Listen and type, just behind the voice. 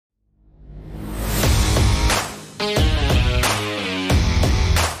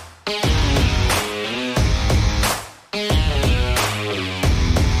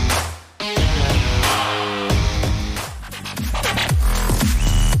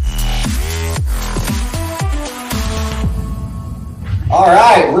All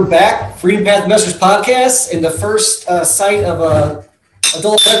right, we're back. Freedom Path Investors Podcast in the first site of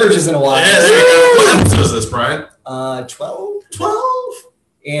adult beverages in a while. Yeah, there you go. What episode is this, Brian? 12. 12.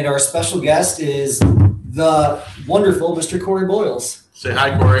 And our special guest is the wonderful Mr. Corey Boyles. Say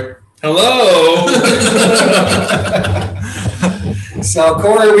hi, Corey. Hello. So,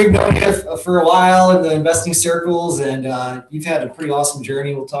 Corey, we've known you for a while in the investing circles, and you've had a pretty awesome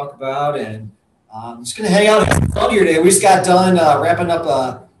journey we'll talk about. And I'm just going to hang out and have fun here today. We just got done wrapping up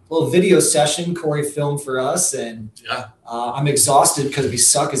a little video session Corey filmed for us, and I'm exhausted because we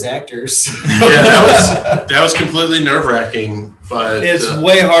suck as actors. Yeah, that was completely nerve-wracking, but it's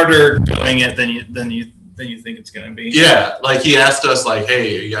way harder doing it than you think it's going to be. Yeah, like he asked us, like,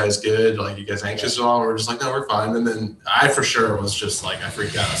 "Hey, are you guys good? Like, you guys anxious at all?" We're just like, "No, we're fine." And then I for sure was just like, I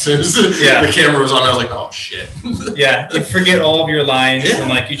freaked out as soon as the camera was on. I was like, "Oh shit!" Yeah, you forget all of your lines, and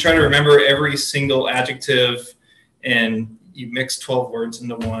like you try to remember every single adjective, and you mix 12 words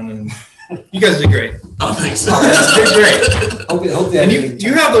into one, and you guys did great. Oh, thanks. You did great. Hope that. And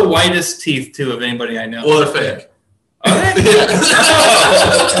you have the whitest teeth too of anybody I know. Well, they're fake. Have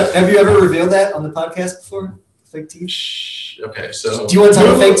you ever revealed that on the podcast before? Fake teeth? Okay, so do you want to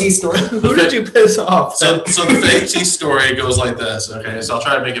tell a fake teeth story? Who did you piss off? So the fake teeth story goes like this. Okay, so I'll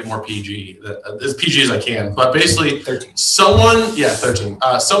try to make it more PG, as PG as I can. But basically, 13. 13.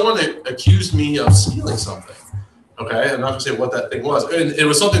 Someone accused me of stealing something. Okay, I'm not gonna say what that thing was, and it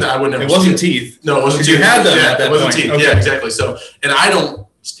was something that I would never. It wasn't teeth. No, it wasn't teeth. You had them at that it wasn't point. teeth. Okay. Yeah, exactly. So, and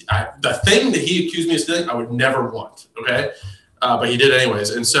the thing that he accused me of stealing, I would never want. Okay. But he did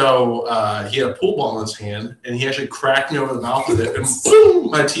anyways. And so he had a pool ball in his hand, and he actually cracked me over the mouth with it, and boom,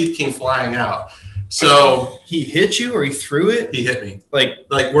 my teeth came flying out. So he hit you, or he threw it? He hit me. Like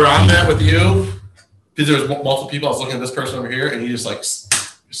where I'm at with you, because there was multiple people. I was looking at this person over here, and he just like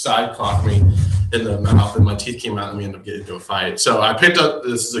side clocked me in the mouth, and my teeth came out, and we ended up getting into a fight. So I picked up.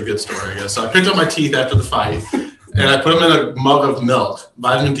 This is a good story, I guess. So I picked up my teeth after the fight, and I put them in a mug of milk,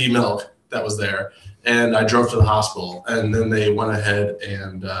 vitamin D milk that was there. And I drove to the hospital, and then they went ahead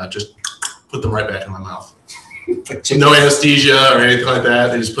and just put them right back in my mouth. No anesthesia or anything like that.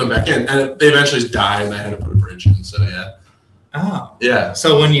 They just put them back in, and they eventually just died, and I had to put a bridge in. So yeah. Oh. Yeah.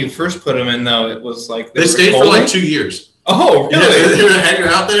 So when you first put them in, though, it was like they stayed for like 2 years. Oh, really? Yeah, they were hanging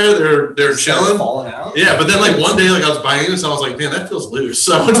out there. They're chilling. Falling out. Yeah, but then like one day, like I was biting this, and I was like, man, that feels loose.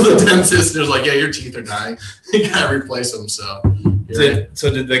 So I went to the dentist, and it was like, yeah, your teeth are dying. You gotta replace them. So.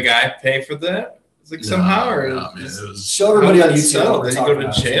 Did the guy pay for that? Like somehow, or show everybody on YouTube. Did he go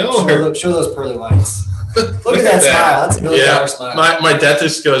to jail? Show those pearly whites. Look at that smile. That's a $1 million smile. My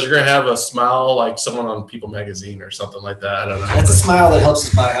dentist goes, "You're gonna have a smile like someone on People Magazine or something like that." I don't know. That's a smile that helps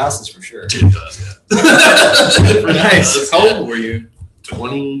us buy houses for sure. It does, yeah. Nice. How old were you?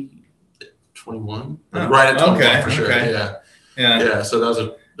 20, 21. Right at 21 for sure. Okay. Yeah. So that was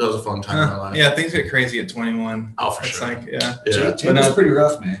a fun time in my life. Yeah, things get crazy at 21. Oh, for sure. Like, yeah. It was pretty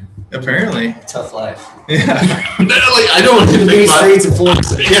rough, man. Apparently. Tough life. Yeah. I don't even think about it.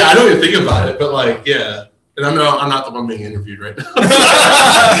 Yeah, I don't even think about it, but like, yeah. And I'm not the one being interviewed right now. But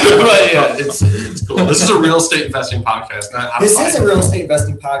yeah, it's cool. This is a real estate investing podcast. This is a real estate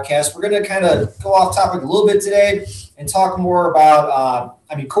investing podcast. We're going to kind of go off topic a little bit today and talk more about,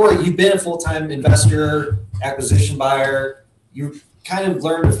 Corey, you've been a full-time investor, acquisition buyer. You've kind of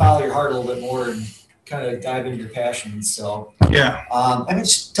learned to follow your heart a little bit more and kind of dive into your passions. So yeah.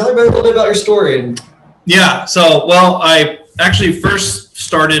 Just tell everybody a little bit about your story. Yeah. So, I actually first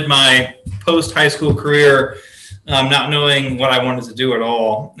started my post-high school career not knowing what I wanted to do at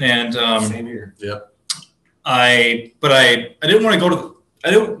all. And same here. Yep. I didn't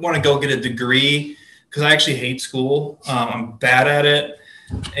want to go get a degree because I actually hate school. I'm bad at it.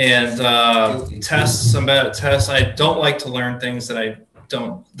 And tests, I'm bad at tests. I don't like to learn things that I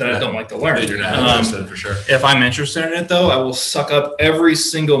don't like to learn. You're not interested for sure. If I'm interested in it, though, I will suck up every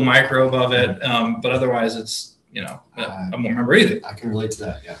single microbe of it. But otherwise, it's I won't remember anything. I can relate to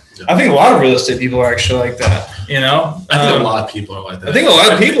that. Yeah. I think a lot of real estate people are actually like that. I think a lot of people are like that. I think a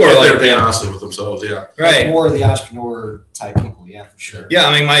lot of people are like that. Being honest with themselves. Yeah. Right. More of the entrepreneur type people. Yeah, for sure. Yeah,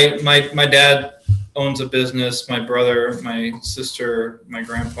 my dad owns a business. My brother, my sister, my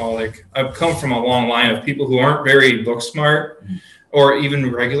grandpa. Like I've come from a long line of people who aren't very book smart or even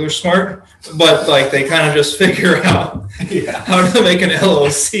regular smart, but like they kind of just figure out how to make an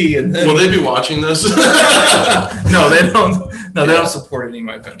LLC. And then, will they be watching this? No, they don't. No, they don't support any of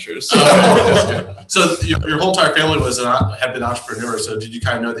my ventures. So your whole entire family have been entrepreneurs. So did you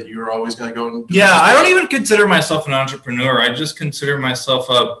kind of know that you were always going to go? And yeah, I don't even consider myself an entrepreneur. I just consider myself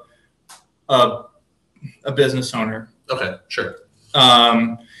a business owner. Okay, sure.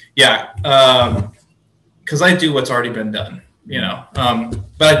 Because I do what's already been done. But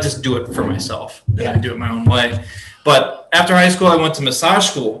I just do it for myself. I do it my own way. But after high school, I went to massage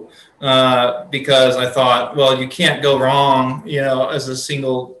school because I thought, well, you can't go wrong, as a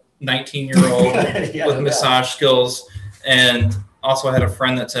single 19-year-old with massage skills. And also I had a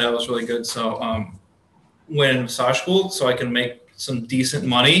friend that said I was really good. So went in massage school so I can make some decent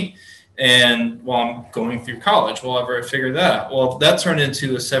money. And while I'm going through college, I figured that out. Well, that turned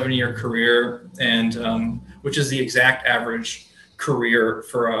into a 7-year career, and which is the exact average career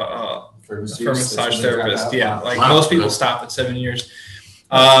for a massage therapist. Yeah, like most people stop at 7 years.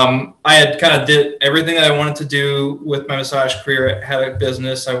 I had kind of did everything that I wanted to do with my massage career. I had a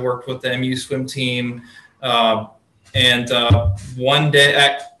business. I worked with the MU swim team. And one day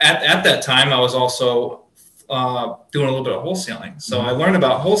at that time, I was also doing a little bit of wholesaling. So I learned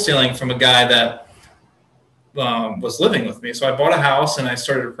about wholesaling from a guy that was living with me. So I bought a house and I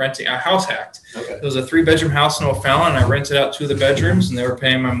started renting. I house hacked. Okay. It was a 3-bedroom house in O'Fallon, and I rented out 2 of the bedrooms, and they were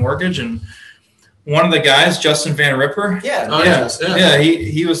paying my mortgage. And one of the guys, Justin Van Ripper,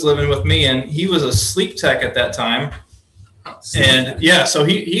 he was living with me, and he was a sleep tech at that time. And so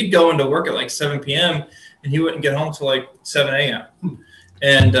he'd go into work at like 7 p.m. and he wouldn't get home till like 7 a.m.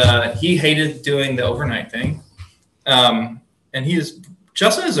 And he hated doing the overnight thing. And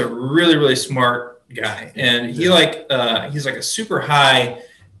Justin is a really, really smart guy. And he's like a super high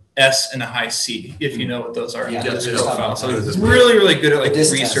S and a high C, if you know what those are. Yeah, profile. So he's really, really good at like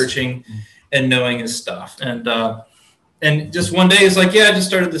researching and knowing his stuff. And just one day he's like, I just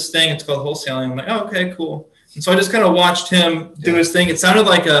started this thing. It's called wholesaling. I'm like, oh, okay, cool. And so I just kind of watched him do his thing. It sounded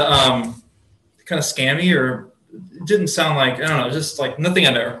like a kind of scammy, or it didn't sound like, I don't know, just like nothing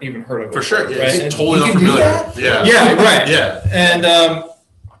I'd ever even heard of. For sure. Yeah, right? It's totally unfamiliar. Yeah, right. Yeah.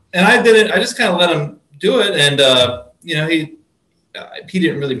 And I didn't, I just kind of let him do it. And, he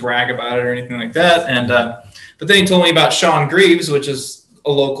didn't really brag about it or anything like that. And, but then he told me about Sean Greaves, which is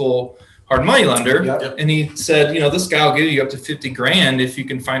a local hard money lender. Yep. And he said, this guy will give you up to $50,000 if you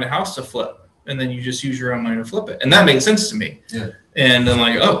can find a house to flip. And then you just use your own money to flip it. And that made sense to me. Yeah. And I'm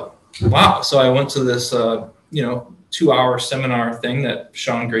like, oh, wow. So I went to this, 2-hour seminar thing that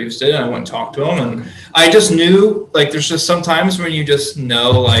Sean Greaves did. And I went and talked to him. And I just knew, like, there's just sometimes when you just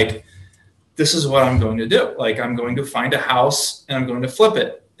know, like, this is what I'm going to do. Like, I'm going to find a house and I'm going to flip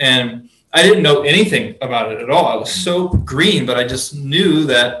it. And I didn't know anything about it at all. I was so green, but I just knew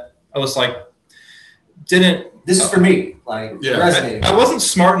that I was like, this is for me. Like, resonating. I wasn't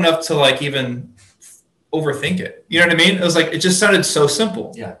smart enough to like even overthink it. You know what I mean? It was like, it just sounded so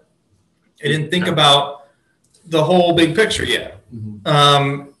simple. Yeah. I didn't think about the whole big picture yet.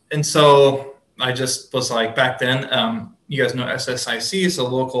 Mm-hmm. And so I just was like, back then, you guys know SSIC is a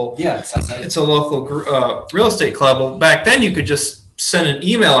local, it's a local real estate club. Well, back then you could just send an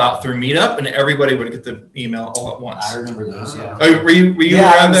email out through Meetup and everybody would get the email all at once. I remember those. Yeah. Were you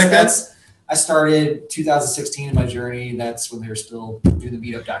around back then? I started 2016 in my journey. That's when they were still doing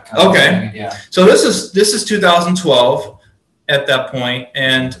the meetup.com. Okay. Yeah. So this is 2012 at that point.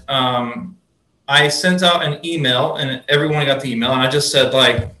 And I sent out an email and everyone got the email. And I just said,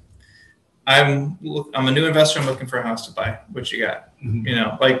 like, I'm a new investor. I'm looking for a house to buy. What you got?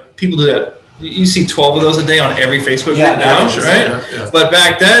 Mm-hmm. Like people do that. You see 12 of those a day on every Facebook group now, right? Yeah. But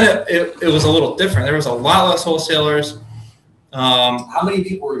back then it was a little different. There was a lot less wholesalers. How many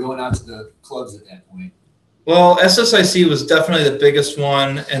people were going out to the clubs at that point? Well, SSIC was definitely the biggest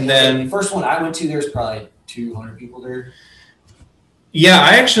one. And then the first one I went to, there's probably 200 people there. Yeah,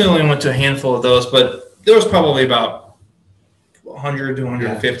 I actually only went to a handful of those, but there was probably about 100 to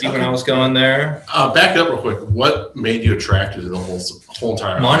 150 when I was going there. Back up real quick. What made you attracted to the whole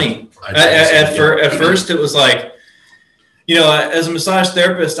entire money? At first, it was like, as a massage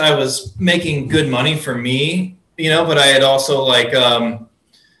therapist, I was making good money for me, but I had also like,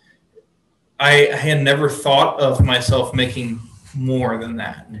 I had never thought of myself making more than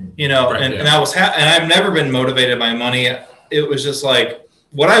that, and I was, and I've never been motivated by money. It was just like,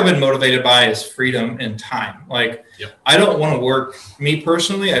 what I've been motivated by is freedom and time. Like, I don't want to work, me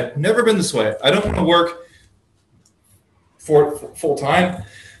personally, I've never been this way. I don't want to work for full time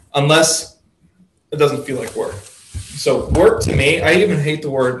unless it doesn't feel like work. So work to me, I even hate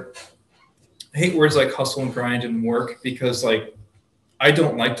words like hustle and grind and work, because like, I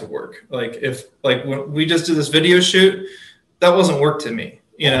don't like to work. Like when we just did this video shoot, that wasn't work to me,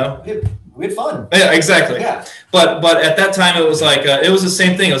 We had fun. Yeah, exactly. Yeah. But at that time, it was like, it was the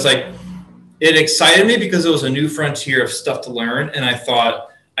same thing. It was like, it excited me because it was a new frontier of stuff to learn. And I thought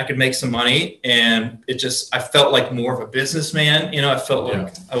I could make some money. And I felt like more of a businessman. I felt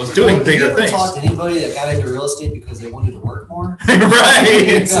like I was doing bigger things. Did you ever talk to anybody that got into real estate because they wanted to work more?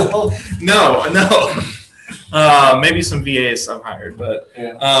 Right. No. Maybe some VAs I've hired, but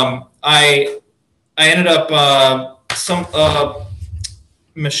Yeah. I ended up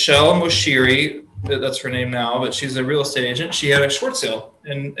Michelle Moshiri, that's her name now, but she's a real estate agent. She had a short sale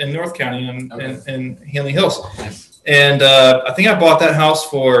in North County in Hanley Hills. Nice. And I think I bought that house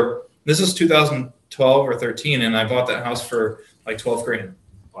for, this is 2012 or 13, and I bought that house for like 12 grand.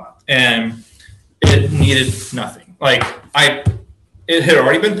 Wow. And it needed nothing. Like it had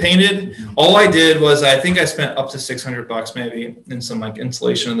already been painted. All I did was I think I spent up to $600 maybe in some like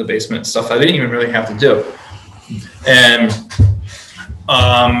insulation in the basement and stuff I didn't even really have to do. And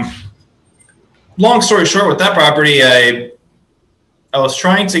long story short, with that property, I was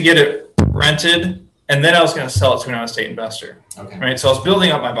trying to get it rented, and then I was going to sell it to an out-of-state investor. Okay. Right. So I was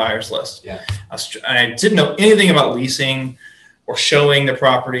building up my buyer's list. Yeah. I didn't know anything about leasing or showing the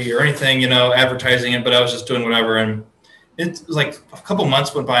property or anything, advertising it, but I was just doing whatever. And it was like a couple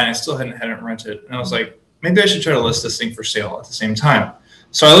months went by and I still hadn't had it rented. And I was like, maybe I should try to list this thing for sale at the same time.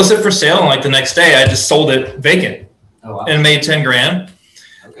 So I listed it for sale, and like the next day I just sold it vacant. Oh, wow. And made 10 grand.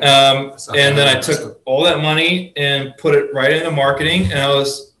 Okay. And then I took all that money and put it right into marketing,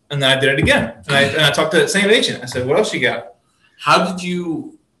 and then I did it again. And I talked to that same agent. I said, what else you got? How did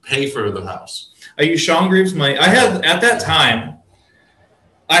you pay for the house? I used Sean Greaves' money. I had, at that time,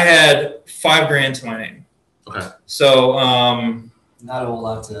 I had $5 grand to my name. Okay. So, not a whole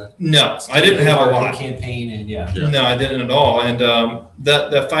lot to. no, I didn't have a lot. Campaign and yeah. No, I didn't at all. And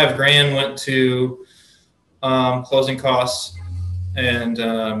that $5 grand went to closing costs and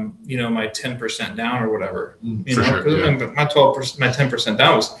my 10% down or whatever. For sure, yeah. My 10%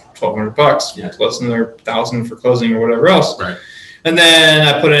 down was $1,200. Yeah. Plus another $1,000 for closing or whatever else. Right. And then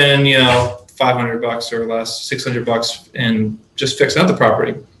I put in $500 or less, $600 in just fixing up the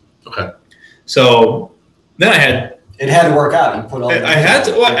property. Okay. So then It had to work out. You put all. I had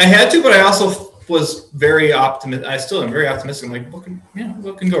to, but I also was very optimistic. I still am very optimistic. I'm like,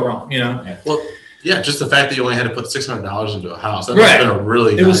 what can go wrong? Well, yeah, just the fact that you only had to put $600 into a house. That Right. must have been a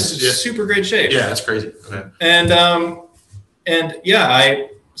really It nice. was super great shape. Yeah, that's crazy. Okay.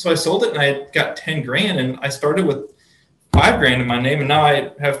 So I sold it and I got 10 grand, and I started with $5 grand in my name, and now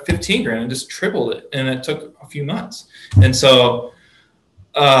I have 15 grand and just tripled it. And it took a few months. And so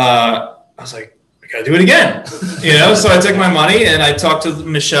I was like, I gotta do it again. So I took my money and I talked to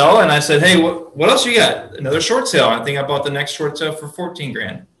Michelle and I said, hey, what else you got? Another short sale. I think I bought the next short sale for 14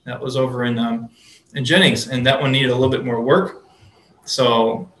 grand. That was over in Jennings, and that one needed a little bit more work.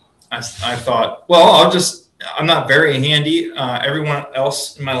 So I thought, well, I'm not very handy. Everyone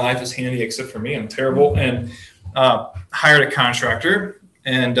else in my life is handy except for me. I'm terrible. And hired a contractor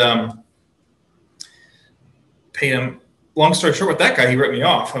and paid him. Long story short, with that guy, he ripped me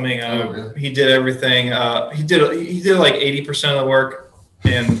off. I mean, Really? he did everything. He did like 80% of the work,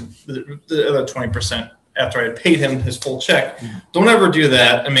 and the other 20% after I had paid him his full check. Don't ever do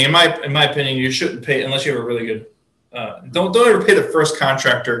that. I mean, in my opinion, you shouldn't pay unless you have a really good. Don't ever pay the first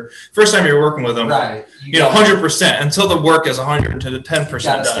contractor first time you're working with them. Right. 100% until the work is 100 to the 10% Got to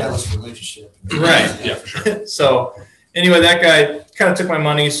done. establish a relationship. Right. Yeah, for sure. So anyway, that guy kind of took my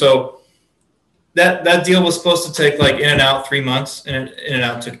money. So that deal was supposed to take like in and out 3 months, and in and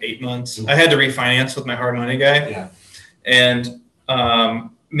out took 8 months. I had to refinance with my hard money guy. Yeah. And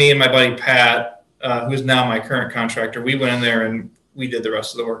me and my buddy Pat, who's now my current contractor, we went in there and we did the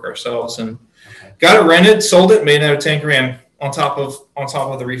rest of the work ourselves and got it rented, sold it, made another 10 grand on top of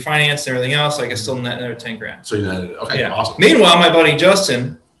the refinance and everything else. I could still net another 10 grand. So you netted it. Okay, Yeah. awesome. Meanwhile, my buddy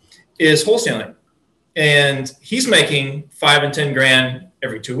Justin is wholesaling, and he's making 5 and 10 grand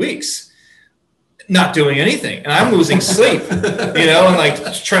every 2 weeks, not doing anything. And I'm losing sleep, and like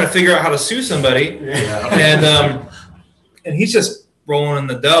trying to figure out how to sue somebody. Yeah. And he's just rolling in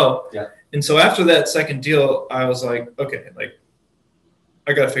the dough. Yeah. And so after that second deal, I was like, okay, like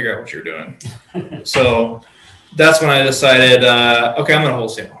I got to figure out what you're doing. So that's when I decided, okay, I'm going to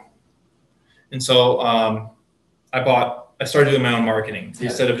wholesale. And so I started doing my own marketing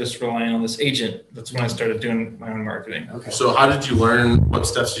instead of just relying on this agent. That's when I started doing my own marketing. Okay. So how did you learn? What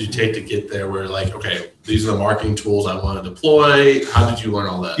steps did you take to get there? Where like, okay, these are the marketing tools I want to deploy. How did you learn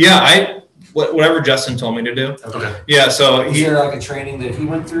all that? Yeah, whatever Justin told me to do. Okay. Yeah, so Is there like a training that he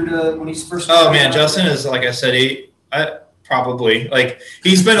went through when he's first? Oh man, Justin is, like I said, he's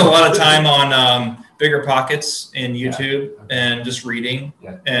spent a lot of time on Bigger Pockets in YouTube and just reading.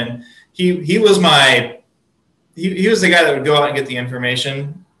 Yeah. And he was he was the guy that would go out and get the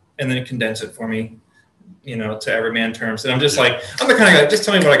information and then condense it for me, to everyman terms. And I'm just like, I'm the kind of guy, just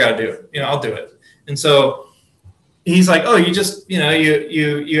tell me what I got to do. I'll do it. And so he's like, oh, you just,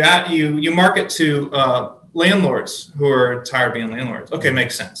 you market to landlords who are tired of being landlords. Okay,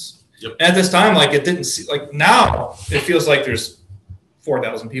 makes sense. Yep. And at this time, like it didn't see, like now it feels like there's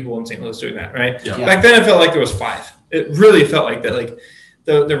 4,000 people in St. Louis doing that, right? Yeah. Back then it felt like there was 5. It really felt like that. Like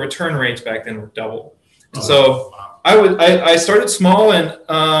the return rates back then were double. So I started small, and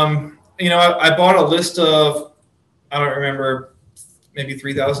I bought a list of, I don't remember, maybe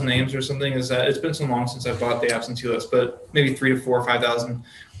 3,000 names or something. It's been so long since I bought the absentee list, but maybe 3,000 to 4,000 or 5,000.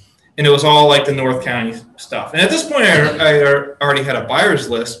 And it was all like the North County stuff. And at this point, I already had a buyer's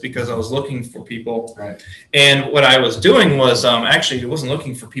list because I was looking for people. Right. And what I was doing was actually, it wasn't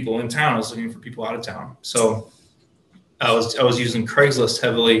looking for people in town. I was looking for people out of town. So I was using Craigslist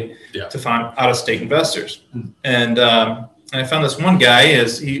heavily to find out-of-state investors. And I found this one guy.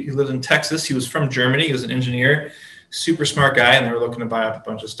 He lived in Texas. He was from Germany. He was an engineer, super smart guy, and they were looking to buy up a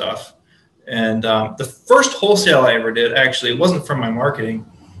bunch of stuff. And the first wholesale I ever did, actually, it wasn't from my marketing.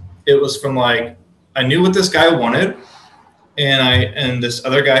 It was from I knew what this guy wanted, and this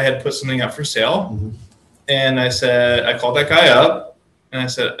other guy had put something up for sale. Mm-hmm. And I called that guy up, and I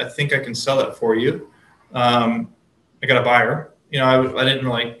said, I think I can sell that for you. I got a buyer. I didn't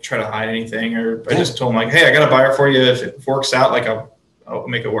really try to hide anything, or I just told him hey, I got a buyer for you. If it works out, I'll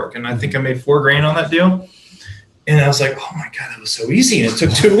make it work. And I think I made $4,000 on that deal. And I was like, oh my God, that was so easy. And it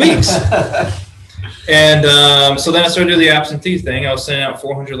took 2 weeks. And so then I started doing the absentee thing. I was sending out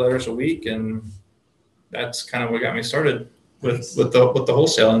 400 letters a week, and that's kind of what got me started with the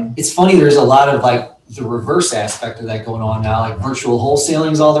wholesaling. It's funny. There's a lot of the reverse aspect of that going on now. Like virtual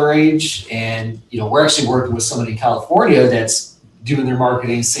wholesaling is all the rage, and we're actually working with somebody in California that's doing their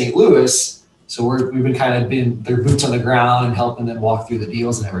marketing in St. Louis. So we've been their boots on the ground and helping them walk through the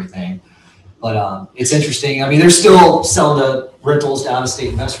deals and everything. But it's interesting. I mean, they're still selling the rentals to out-of-state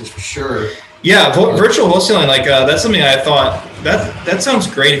investors for sure. Yeah, virtual wholesaling, that's something I thought that sounds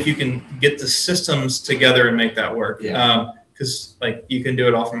great if you can get the systems together and make that work. Yeah. Because you can do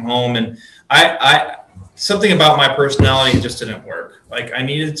it all from home, and I something about my personality just didn't work. I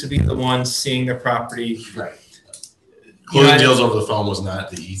needed to be the one seeing the property. Right. Closing deals over the phone was not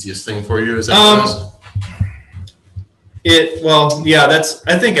the easiest thing for you. Is that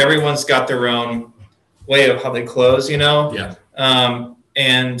I think everyone's got their own way of how they close, Yeah.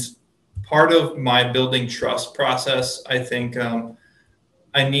 And part of my building trust process, I think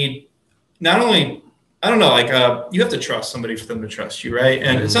I need not only, I don't know, you have to trust somebody for them to trust you, right?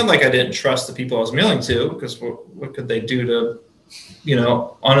 And it's not like I didn't trust the people I was mailing to, because what could they do to,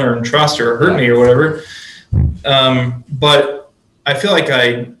 unearn trust or hurt me or whatever. But I feel like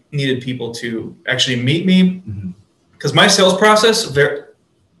I needed people to actually meet me, because my sales process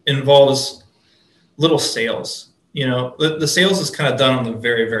involves little sales. The sales is kind of done on the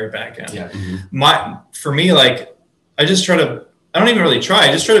very, very back end. Yeah. For me, I don't even really try.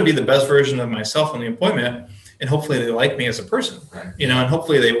 I just try to be the best version of myself on the appointment, and hopefully they like me as a person, right. And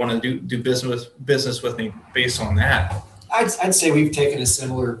hopefully they want to do business with me based on that. I'd say we've taken a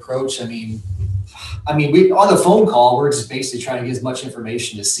similar approach. I mean, we on the phone call, we're just basically trying to get as much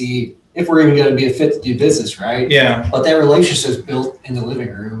information to see if we're even going to be a fit to do business, right? Yeah. But that relationship is built in the living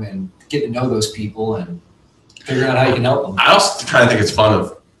room, and getting to know those people and figuring out how you can help them. I also kind of think it's fun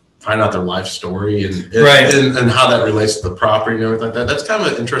of finding out their life story and how that relates to the property and everything like that. That's kind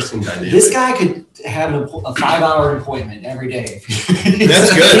of an interesting dynamic. This guy could have a 5-hour appointment every day.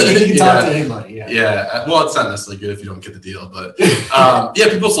 That's good. He can talk to anybody. Yeah. Well, it's not necessarily good if you don't get the deal, but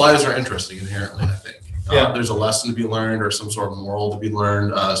people's lives are interesting inherently, I think. There's a lesson to be learned or some sort of moral to be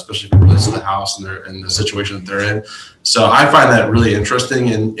learned, especially if it relates to the house and the situation that they're in. So I find that really interesting.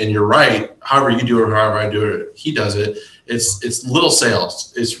 And you're right. However you do it or however I do it, he does it. It's little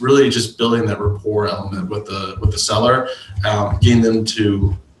sales. It's really just building that rapport element with the seller, getting them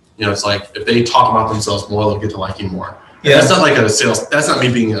to, it's like if they talk about themselves more, they'll get to like you more. Yeah. That's not like that's not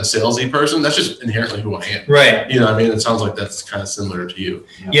me being a salesy person. That's just inherently who I am. Right. It sounds like that's kind of similar to you.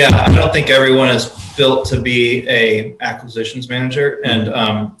 Yeah. I don't think everyone is built to be a acquisitions manager. And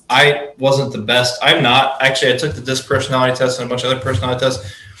I wasn't the best. I'm not. Actually, I took the DISC personality test and a bunch of other personality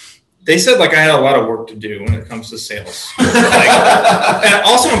tests. They said I had a lot of work to do when it comes to sales. And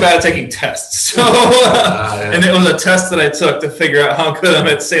also I'm bad at taking tests. So, and it was a test that I took to figure out how good I'm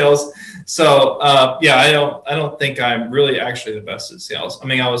at sales. So I don't think I'm really actually the best at sales. I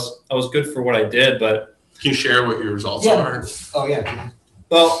mean, I was good for what I did, but can you share what your results are? Oh yeah.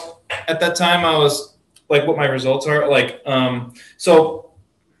 Well, at that time I was what my results are so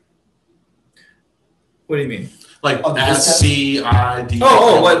what do you mean? SCID.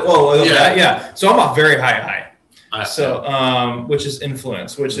 Yeah. So I'm a very high. So which is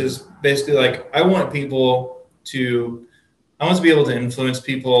influence, which is basically I want to be able to influence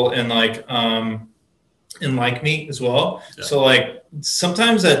people and and like me as well. Yeah. So like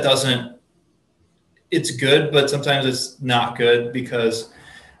sometimes that doesn't, it's good, but sometimes it's not good because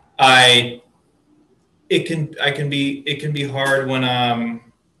it can be hard when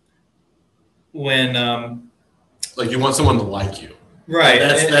like you want someone to like you. right.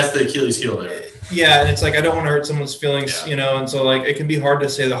 That's the Achilles heel there. Yeah, and it's like I don't want to hurt someone's feelings, Yeah. And so like it can be hard to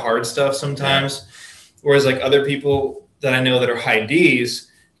say the hard stuff sometimes. Whereas like other people that I know that are high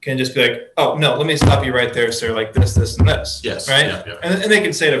D's can just be like, oh no, let me stop you right there, sir. Like this, and this. Yes. Right. Yeah. And they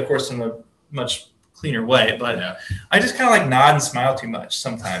can say it, of course, in a much cleaner way. But I just kind of like nod and smile too much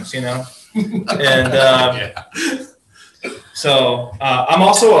sometimes, And so I'm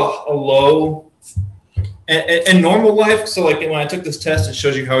also a low. And normal life, so like when I took this test, it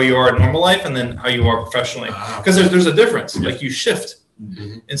shows you how you are in normal life and then how you are professionally, because there's a difference. Like you shift,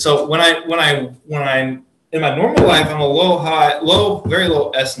 and so when I'm in my normal life, I'm a very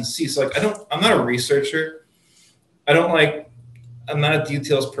low S and C. So like I'm not a researcher. I'm not a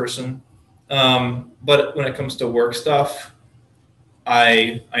details person, but when it comes to work stuff,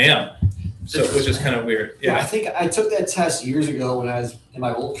 I am. So which is kind of weird. Yeah, I think I took that test years ago when I was in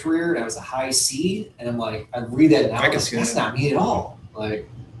my old career, and I was a high C, and I'm like, I read that now, I can see that's not me at all. Like,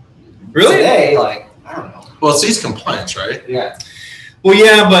 really? Today, like, I don't know. Well, C's compliance, right? Yeah. Well,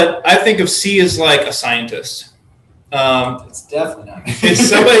 yeah, but I think of C as like a scientist. It's definitely not.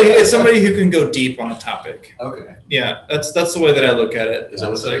 It's somebody who can go deep on a topic. Okay. Yeah, that's the way that I look at it. Is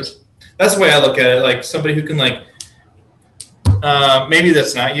that what it is? That's the way I look at it. Like somebody who can like. Maybe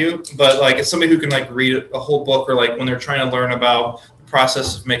that's not you, but like it's somebody who can like read a whole book, or like when they're trying to learn about the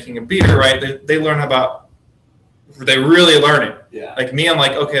process of making a beer, right? They learn about, they really learn it. Yeah. Like me, I'm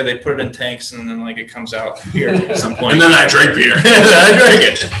like, okay, they put it in tanks and then like it comes out here at some point. And then I drink beer. I drink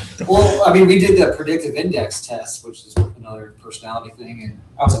it. Well, I mean, we did the predictive index test, which is another personality thing, and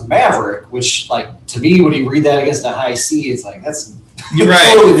I was a maverick, which like to me, when you read that against a high C, it's like that's You're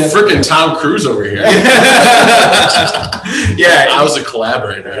right. totally different. Freaking Tom Cruise over here. Yeah, I was a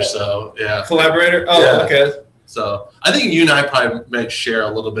collaborator, so yeah. Collaborator. Oh, Yeah. okay. So I think you and I probably may share a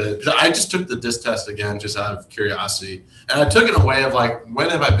little bit. Because I just took the DISC test again, just out of curiosity, and I took it in a way of like, when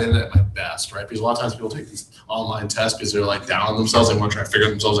have I been at my best, right? Because a lot of times people take these online tests because they're like down on themselves, they want to try to figure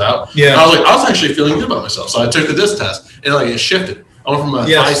themselves out. Yeah. And I was actually feeling good about myself, so I took the DISC test, and like it shifted. I went from a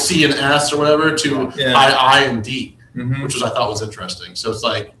high C and S or whatever to high I and D, which I thought was interesting. So it's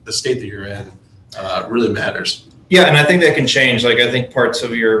like the state that you're in really matters. Yeah, and I think that can change. Like I think parts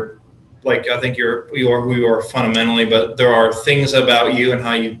of your, like I think you are who you are fundamentally, but there are things about you and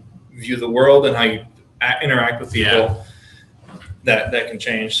how you view the world and how you interact with people that can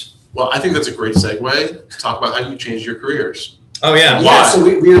change. Well, I think that's a great segue to talk about how you changed your careers. Oh yeah. Yeah, so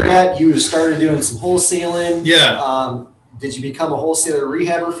we were you started doing some wholesaling. Yeah. Did you become a wholesaler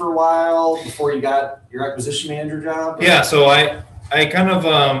rehabber for a while before you got your acquisition manager job? Yeah, so I kind of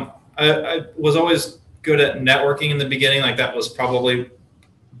I was always good at networking in the beginning. Like that was probably a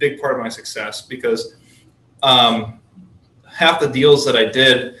big part of my success because half the deals that I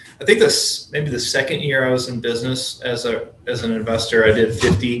did, I think maybe the second year I was in business as an investor, I did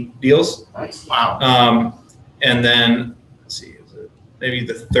 50 deals. Nice. Wow. And then let's see, maybe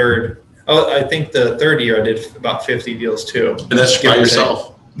the third. Oh, I think the third year I did about 50 deals too. And that's by yourself?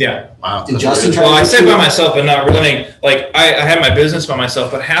 Yeah. Wow. Did Justin try? Well, I say by myself, but not really. Like I had my business by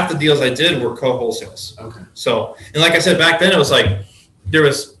myself, but half the deals I did were co-wholesales. Okay. So, and like I said, back then it was like, there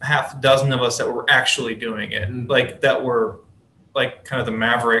was half a dozen of us that were actually doing it. Like that were like kind of the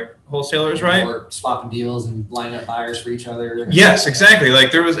maverick wholesalers, right? Or swapping deals and lining up buyers for each other. Yes, exactly.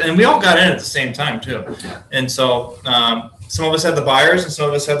 Like there was, and we all got in at the same time too. And so some of us had the buyers and some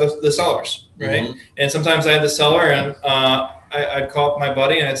of us had the sellers, right? Mm-hmm. And sometimes I had the seller and I'd call up my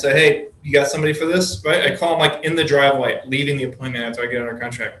buddy and I'd say, hey, you got somebody for this, right? I'd call him like in the driveway, leaving the appointment after I get under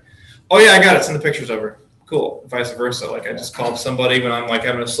contract. Oh yeah, I got it. Send the pictures over. Cool. Vice versa. Like I just called somebody when I'm like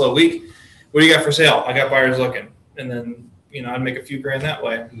having a slow week. What do you got for sale? I got buyers looking. And then, I'd make a few grand that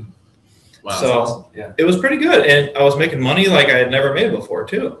way. Wow. So it was pretty good. And I was making money like I had never made before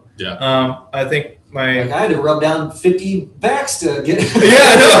too. Yeah. I think I had to rub down 50 backs to get. Yeah,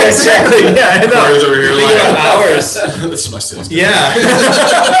 I know, exactly. Yeah, I know. Corey's over here like, hours. This is my sales. Yeah.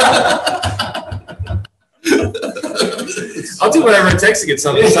 I'll do whatever it takes to get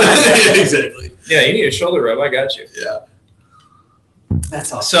something signed. Exactly. Yeah, you need a shoulder rub. I got you. Yeah.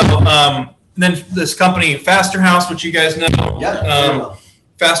 That's awesome. So then this company, Faster House, which you guys know. Yeah.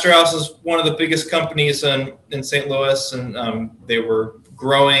 Faster House is one of the biggest companies in St. Louis, and they were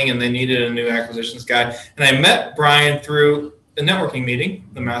growing and they needed a new acquisitions guy. And I met Brian through a networking meeting,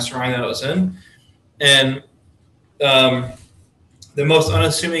 the mastermind that I was in. And the most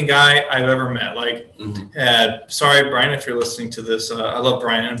unassuming guy I've ever met. Like, sorry, Brian, if you're listening to this, I love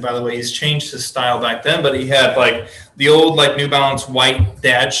Brian. And by the way, he's changed his style back then, but he had like the old like New Balance white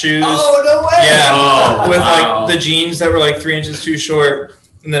dad shoes. Oh, no way. Yeah. With like the jeans that were like 3 inches too short.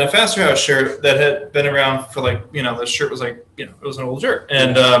 And then a Faster House shirt that had been around for like, you know, the shirt was like, you know, it was an old shirt.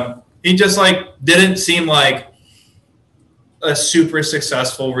 And he just like didn't seem like a super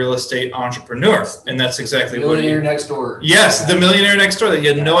successful real estate entrepreneur. And that's exactly what Millionaire next door. Yes, the millionaire next door that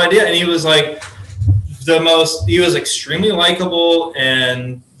you had no idea. And he was like he was extremely likable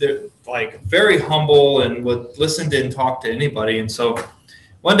and like very humble and would listen to and talk to anybody. And so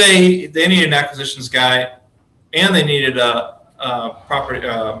one day they needed an acquisitions guy and they needed a property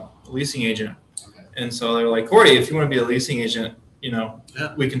leasing agent. Okay. And so they were like, Corey, if you want to be a leasing agent, you know,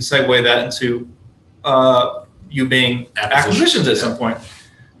 we can segue that into you being acquisitions at some point.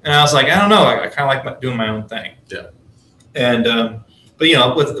 And I was like, I don't know. I kind of like doing my own thing. Yeah. And, but you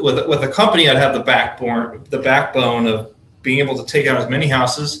know, with a company, I'd have the backbone of being able to take out as many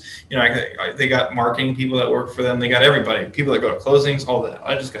houses. You know, they got marketing people that work for them. They got everybody, people that go to closings, all that.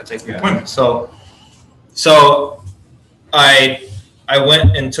 I just got to take the appointment. So I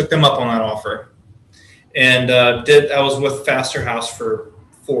went and took them up on that offer and I was with Faster House for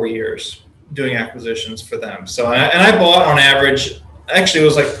 4 years doing acquisitions for them. So, and I bought on average, actually it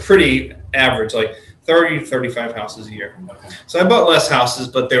was like pretty average, like 30 to 35 houses a year. Okay. So I bought less houses,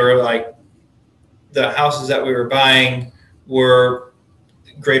 but they were like, the houses that we were buying were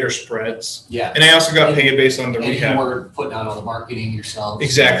greater spreads. Yeah. And I also got paid based on the rehab. You were putting out all the marketing yourself.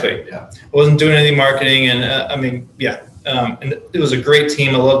 Exactly. Yeah. I wasn't doing any marketing and I mean, yeah. And it was a great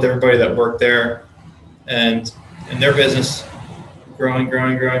team. I loved everybody that worked there and their business growing.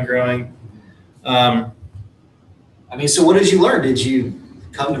 I mean, so what did you learn? Did you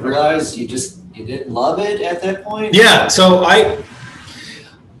come to realize you didn't love it at that point? Yeah. So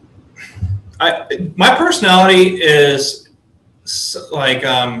my personality is like,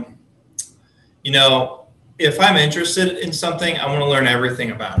 you know, if I'm interested in something, I want to learn everything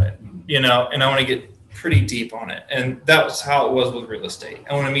about it, you know, and I want to get pretty deep on it. And that was how it was with real estate.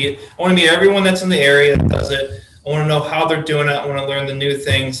 I want to meet everyone that's in the area that does it. I want to know how they're doing it. I want to learn the new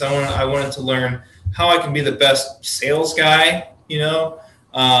things. I wanted to learn how I can be the best sales guy, you know?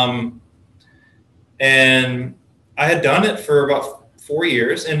 And I had done it for about 4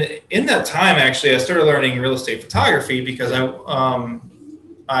 years. And in that time, actually, I started learning real estate photography because I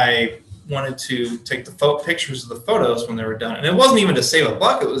wanted to take the pictures of the photos when they were done. And it wasn't even to save a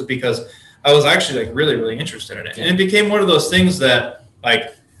buck. It was because I was actually like really, really interested in it. And it became one of those things that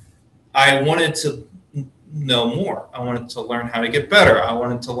like I wanted to know more. I wanted to learn how to get better. I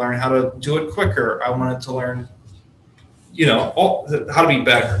wanted to learn how to do it quicker. I wanted to learn, you know, how to be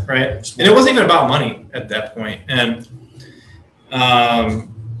better, right? And it wasn't even about money at that point. And then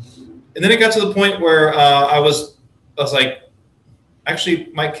it got to the point where I was like,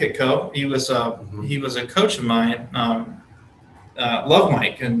 actually, Mike Kitco, he was a coach of mine. Love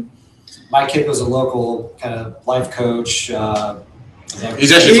Mike, and Mike Kitco was a local kind of life coach.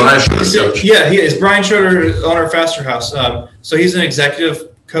 He's actually Brian Schroeder's coach. Yeah, he is. Brian Schroeder, owner of Faster House. So he's an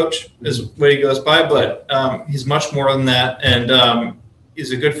executive coach is what he goes by, but he's much more than that. And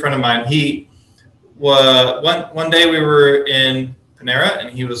he's a good friend of mine. He one day we were in Panera and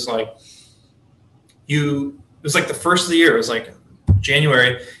he was like, it was like the first of the year. It was like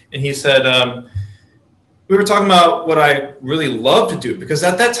January. And he said, we were talking about what I really love to do because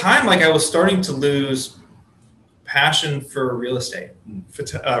at that time, like I was starting to lose passion for real estate,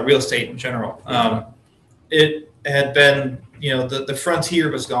 real estate in general. It had been, you know, the frontier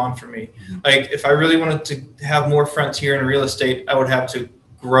was gone for me. Like if I really wanted to have more frontier in real estate, I would have to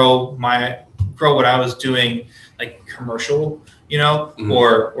grow what I was doing, like commercial, you know,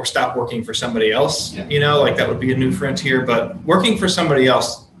 or stop working for somebody else, you know, like that would be a new frontier. But working for somebody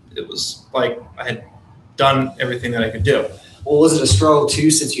else, it was like I had done everything that I could do. Well, was it a struggle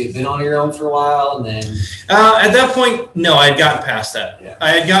too, since you had been on your own for a while, and then? At that point, no, I had gotten past that. Yeah. I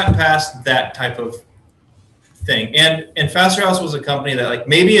had gotten past that type of thing, and Faster House was a company that, like,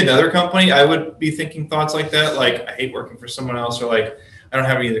 maybe another company, I would be thinking thoughts like that, like I hate working for someone else, or like I don't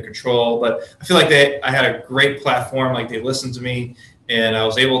have any of the control. But I feel like I had a great platform, like they listened to me, and I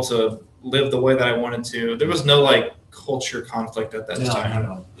was able to live the way that I wanted to. There was no like culture conflict at that time.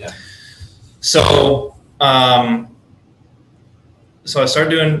 No. Yeah. So. So I started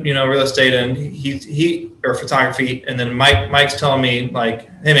doing, you know, real estate and he or photography. And then Mike's telling me like,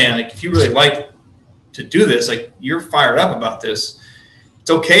 hey man, like if you really like to do this, like you're fired up about this, it's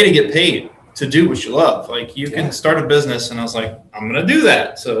okay to get paid to do what you love. Like you can start a business. And I was like, I'm going to do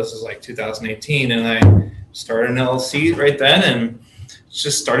that. So this is like 2018. And started an LLC right then and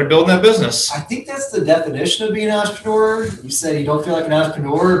just started building that business. I think that's the definition of being an entrepreneur. You said you don't feel like an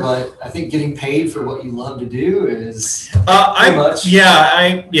entrepreneur, but I think getting paid for what you love to do is much.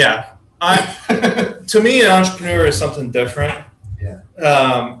 To me, an entrepreneur is something different. Yeah.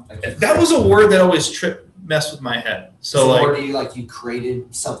 That was a word that always messed with my head. So like you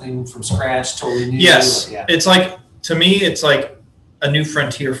created something from scratch, totally new. Yes. Like, yeah. It's like, to me, it's like a new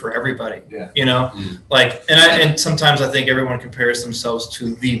frontier for everybody. Yeah. You know, like, and sometimes I think everyone compares themselves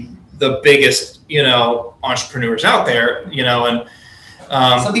to the biggest, you know, entrepreneurs out there, you know,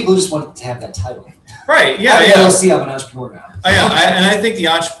 and some people just want to have that title. Right. Yeah. LLC, I'm an entrepreneur now. And I think the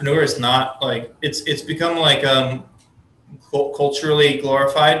entrepreneur is not like, it's become like culturally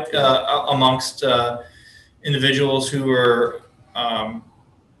glorified amongst individuals who are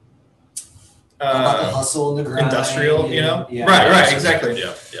the hustle and the grind, industrial, you know? Yeah, right, exactly.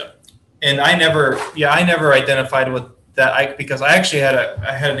 Yeah. And I never identified with that because I actually had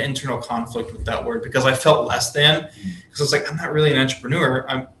an internal conflict with that word because I felt less than, because I was like, I'm not really an entrepreneur.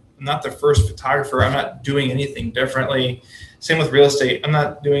 I'm not the first photographer. I'm not doing anything differently. Same with real estate. I'm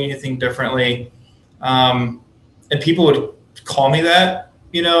not doing anything differently. And people would call me that,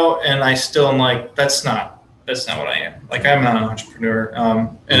 you know, and I still am like, that's not what I am. Like, I'm not an entrepreneur.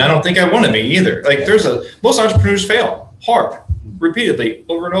 And I don't think I want to be either. Like, most entrepreneurs fail hard, repeatedly,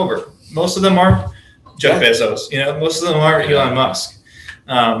 over and over. Most of them aren't Jeff Bezos, you know, most of them aren't Elon Musk.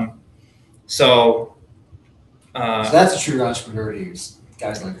 So that's a true entrepreneur to use.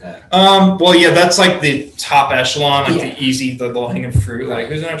 Guys like that. Well, yeah, that's like the top echelon, like the low hanging fruit. Like,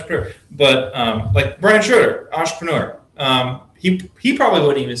 who's an entrepreneur? But like Brian Schroeder, entrepreneur. He probably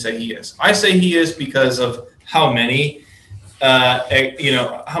wouldn't even say he is. I say he is because of how many,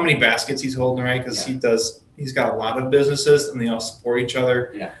 how many baskets he's holding, right? Because he's got a lot of businesses and they all support each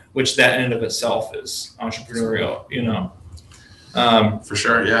other. Yeah. Which that in and of itself is entrepreneurial, you know. For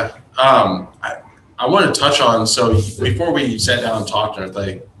sure, yeah. I want to touch on, so before we sat down and talked,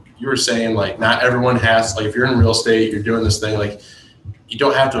 like you were saying, like not everyone has, like if you're in real estate, you're doing this thing, like you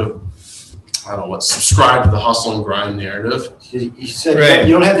don't have to, I don't know what, subscribe to the hustle and grind narrative. You said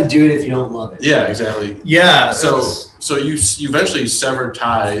you don't have to do it if you don't love it. Yeah, exactly. Yeah. So you eventually severed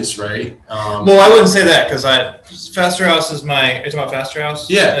ties, right? Well, I wouldn't say that because Faster House is are you talking about Faster House?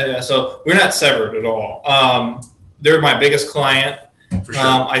 Yeah. So we're not severed at all. They're my biggest client. For sure.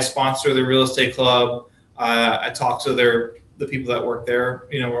 I sponsor the real estate club. I talk to the people that work there.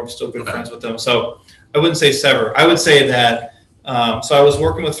 You know, I'm still good friends with them. So I wouldn't say sever. I would say that. So I was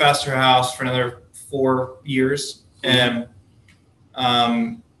working with Faster House for another 4 years, and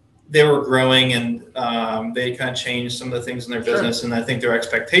they were growing, and they kind of changed some of the things in their business. And I think their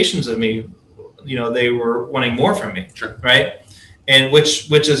expectations of me, you know, they were wanting more from me, right? And which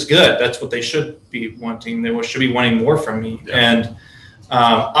is good. That's what they should be wanting. They should be wanting more from me, and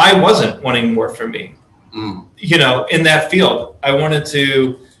I wasn't wanting more from me. You know, in that field, I wanted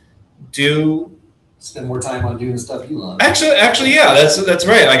to spend more time on doing stuff you love. Actually, yeah, that's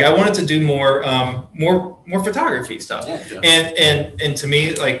right. Like, I wanted to do more photography stuff, and to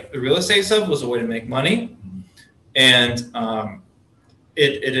me, like the real estate stuff was a way to make money, and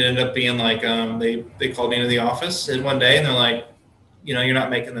it ended up being like they called me into the office one day, and they're like, you know, you're not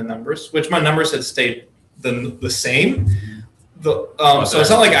making the numbers, which my numbers had stayed the same. So it's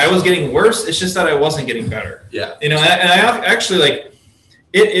not like I was getting worse. It's just that I wasn't getting better. Yeah. You know, and I actually like,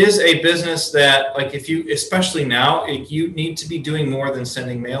 it is a business that, like, if you, especially now, you need to be doing more than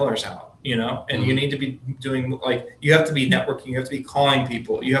sending mailers out, you know, and you need to be doing, like, you have to be networking, you have to be calling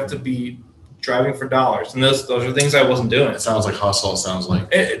people, you have to be driving for dollars. And those are things I wasn't doing. It sounds like hustle. It sounds like.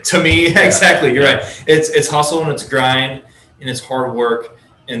 To me, exactly. You're right. It's hustle and it's grind and it's hard work.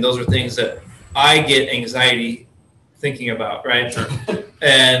 And those are things that I get anxiety thinking about, right? Sure.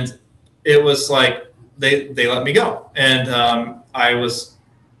 And it was like they let me go, and I was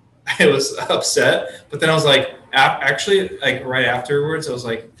upset, but then I was like, actually, like right afterwards, I was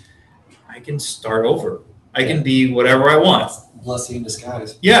like, I can start over. I can be whatever I want. Blessing in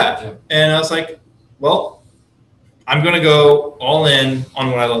disguise. Yeah. And I was like, well, I'm gonna go all in on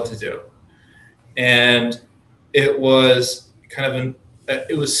what I love to do, and it was kind of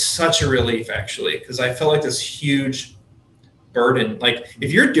it was such a relief, actually, because I felt like this huge burden. Like,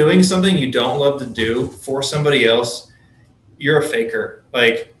 if you're doing something you don't love to do for somebody else, you're a faker.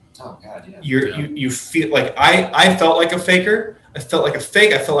 Like, oh God, yeah. You feel like I felt like a faker. I felt like a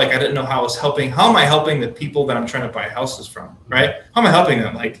fake. I felt like I didn't know how I was helping. How am I helping the people that I'm trying to buy houses from, right? How am I helping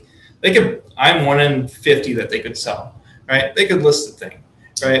them? Like, I'm 1 in 50 that they could sell, right? They could list the thing,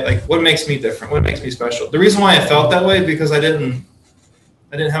 right? Like, what makes me different? What makes me special? The reason why I felt that way is because I didn't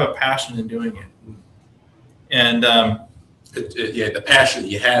have a passion in doing it. And yeah, the passion that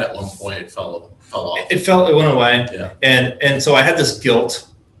you had at one point it fell off. It went away. Yeah. And so I had this guilt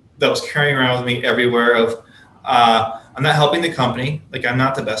that was carrying around with me everywhere of I'm not helping the company, like I'm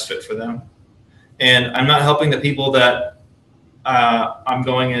not the best fit for them, and I'm not helping the people that I'm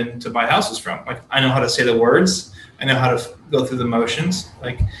going in to buy houses from. Like I know how to say the words, I know how to go through the motions,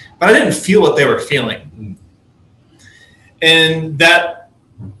 like, but I didn't feel what they were feeling. And that,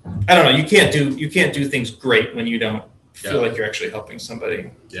 I don't know, you can't do things great when you don't feel like you're actually helping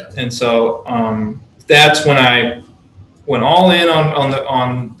somebody. Yeah. And so that's when I went all in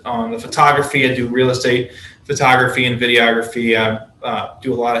on the photography. I do real estate photography and videography. I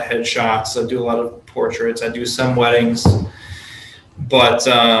do a lot of headshots. I do a lot of portraits. I do some weddings. But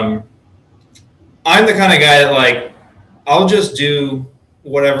I'm the kind of guy that like I'll just do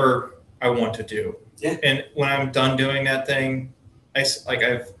whatever I want to do. Yeah. And when I'm done doing that thing,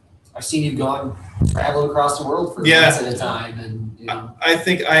 I've seen you gone travel across the world for months at a time, and you know. I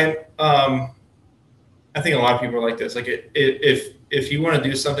think a lot of people are like this. Like if you want to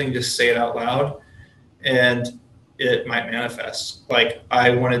do something, just say it out loud, and it might manifest. Like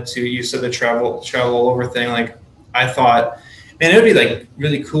I wanted to. You said the travel all over thing. Like I thought, man, it would be like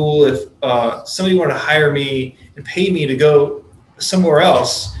really cool if somebody wanted to hire me and pay me to go somewhere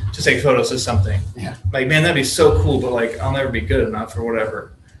else to take photos of something. Yeah. Like, man, that'd be so cool, but like I'll never be good enough or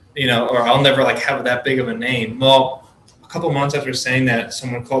whatever, you know, or I'll never like have that big of a name. Well, a couple months after saying that,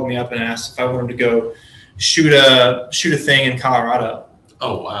 someone called me up and asked if I wanted to go shoot a thing in Colorado.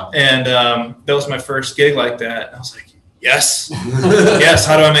 Oh, wow. And that was my first gig like that. And I was like, yes, yes.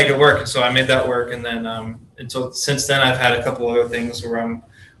 How do I make it work? And so I made that work. And then, and so since then I've had a couple other things where I'm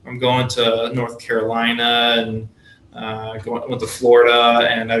going to North Carolina and went to Florida,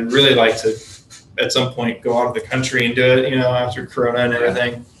 and I'd really like to at some point go out of the country and do it, you know, after Corona and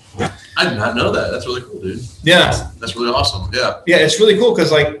everything. I did not know that. That's really cool, dude. Yeah. That's really awesome. Yeah. Yeah, it's really cool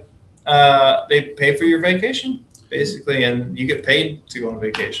because like they pay for your vacation basically, and you get paid to go on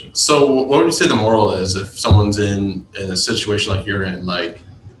vacation. So what would you say the moral is if someone's in a situation like you're in? Like,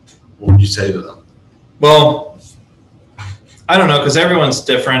 what would you say to them? Well, I don't know, because everyone's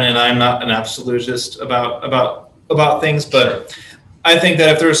different, and I'm not an absolutist about things, but I think that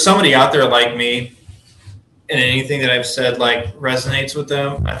if there's somebody out there like me and anything that I've said like resonates with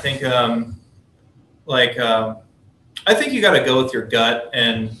them, I think I think you got to go with your gut,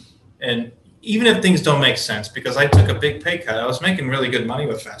 and even if things don't make sense, because I took a big pay cut. I was making really good money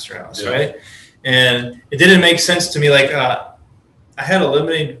with Faster House, right? And it didn't make sense to me. Like I had a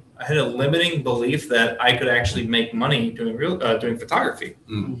limiting belief that I could actually make money doing photography.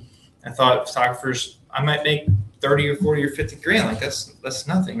 I thought photographers, I might make 30 or 40 or 50 grand. Like that's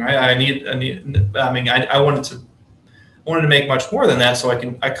nothing, right? I wanted to make much more than that, so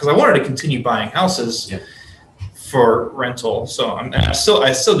because I wanted to continue buying houses for rental. So I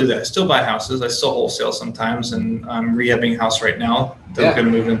still do that. I still buy houses. I still wholesale sometimes, and I'm rehabbing a house right now that I'm going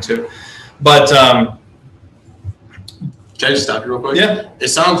to move into. But can I just stop you real quick? Yeah. It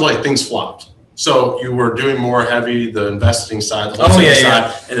sounds like things flopped. So you were doing more heavy the investing side, the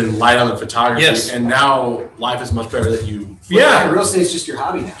side, and then light on the photography. Yes. And now life is much better that you. Real estate's just your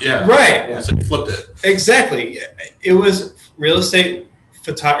hobby now. Yeah. Right. Yeah. So you flipped it. Exactly. It was real estate.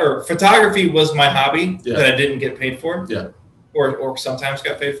 Photography was my hobby that I didn't get paid for. Yeah. Or sometimes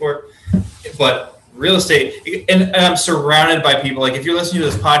got paid for. But real estate, and I'm surrounded by people. Like if you're listening to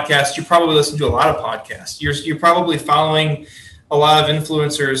this podcast, you probably listen to a lot of podcasts. You're probably following a lot of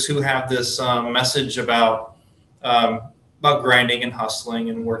influencers who have this message about grinding and hustling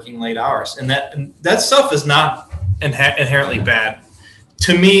and working late hours, and that stuff is not inherently bad.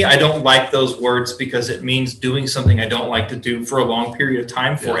 To me, I don't like those words because it means doing something I don't like to do for a long period of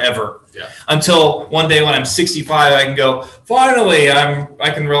time, forever. Yeah. Until one day when I'm 65, I can go, finally, I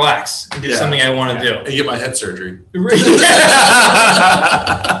can relax and do something I want to do. And get my head surgery.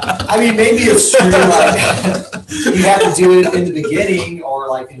 I mean, maybe it's true. Like, you have to do it in the beginning or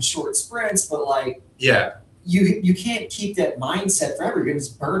like in short sprints, but like, you can't keep that mindset forever. You're gonna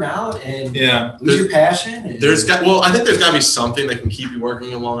just burn out and lose your passion. And I think there's got to be something that can keep you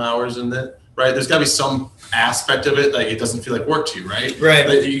working in long hours, in that, right? There's got to be some aspect of it that it doesn't feel like work to you, right? Right.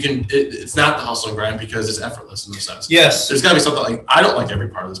 But you can. It's not the hustle and grind because it's effortless in a sense. Yes. There's got to be something like, I don't like every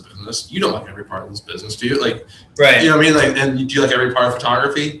part of this business. You don't like every part of this business, do you? Like, right. You know what I mean? Like, and do you like every part of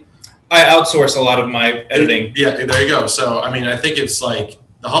photography? I outsource a lot of my editing. Yeah, there you go. So I mean, I think it's like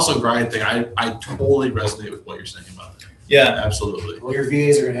the hustle and grind thing. I totally resonate with what you're saying about that. Yeah, absolutely. Well, your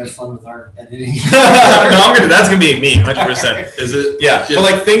VAs are gonna have fun with our editing. That's gonna be me, 100%. Is it? Yeah. But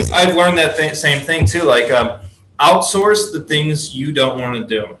like things, I've learned that same thing too. Like outsource the things you don't want to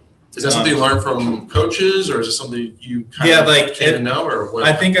do. Is that something you learned from coaches, or is it something you kind of came to know, or what?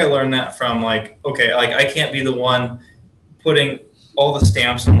 I think I learned that from like I can't be the one putting all the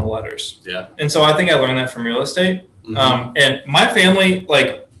stamps on the letters. Yeah. And so I think I learned that from real estate. Mm-hmm. And my family,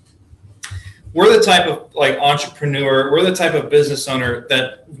 like, we're the type of like entrepreneur, we're the type of business owner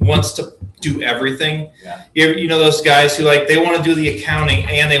that wants to do everything. Yeah. You know those guys who like they want to do the accounting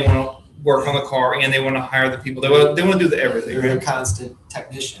and they want to work on the car and they want to hire the people. They want to do the everything. You're a constant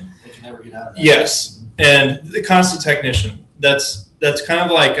technician. They can never get out of that. Yes, and the constant technician. That's kind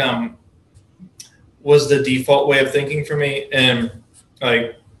of like was the default way of thinking for me, and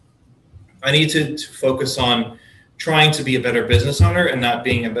like I need to focus on trying to be a better business owner and not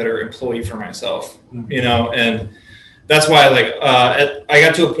being a better employee for myself, you know. And that's why I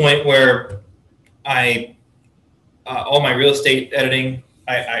got to a point where all my real estate editing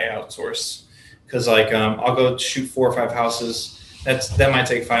I outsource, because like I'll go shoot 4 or 5 houses. That might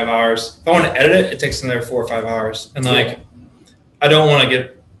take 5 hours. If I want to edit it, it takes another 4 or 5 hours. And like I don't want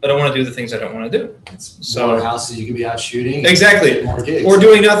to do the things I don't want to do. So more houses you could be out shooting. Exactly. More gigs. Or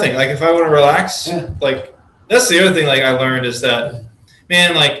doing nothing. Like if I want to relax, Yeah. like that's the other thing like I learned is that,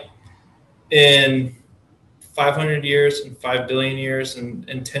 man, like in 500 years and 5 billion years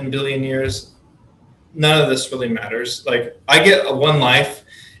and 10 billion years, none of this really matters. Like I get one life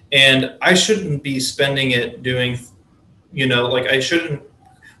and I shouldn't be spending it doing, you know, like I shouldn't,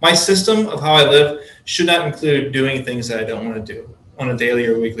 my system of how I live should not include doing things that I don't want to do on a daily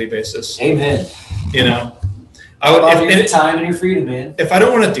or weekly basis. Amen. You know, I would, your time and your freedom, man. if I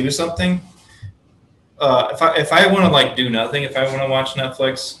don't want to do something, if I want to like do nothing, if I want to watch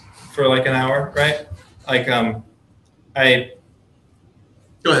Netflix for like an hour, right? Like, Go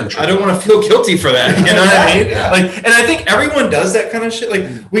ahead. I don't want to feel guilty for that. You know what I mean? Yeah. Like, and I think everyone does that kind of shit.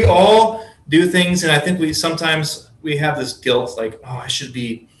 Like we all do things. And I think sometimes we have this guilt, like, oh, I should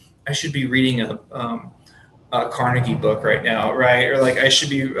be reading a Carnegie book right now. Right. Or like I should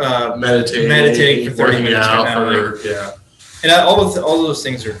be meditating for 30 minutes right now. And all those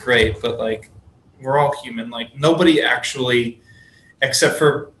things are great, but like, we're all human. Like nobody actually, except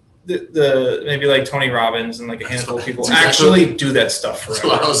for the maybe like Tony Robbins and like a handful of people actually do that stuff forever. That's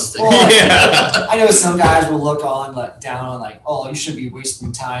what I was thinking. Well, Yeah. I know some guys will look down on like, oh, you should be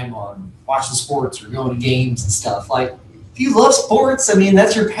wasting time on watching sports or going to games and stuff. Like, if you love sports, I mean,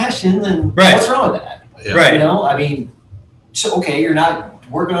 that's your passion, then Right. what's wrong with that? Yeah. Right. You know, I mean, so, okay, you're not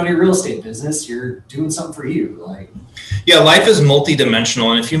working on your real estate business, you're doing something for you. Like, Yeah, life is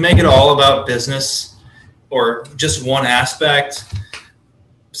multidimensional, and if you make it all about business or just one aspect,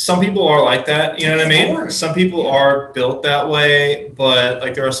 some people are like that. You know what I mean? Boring. Some people are built that way, but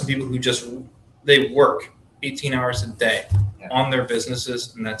like there are some people who they work 18 hours a day on their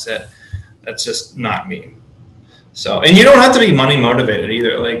businesses, and that's it. That's just not me. So, and you don't have to be money motivated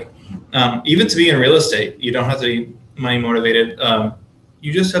either. Like, even to be in real estate, you don't have to be money motivated.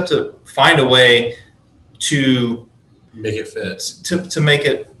 You just have to find a way to Make it fit. to make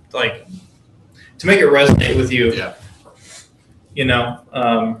it like to make it resonate with you. Yeah. You know,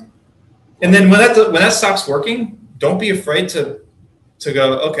 and then when that stops working, don't be afraid to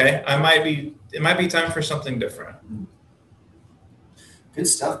go, okay, it might be time for something different. good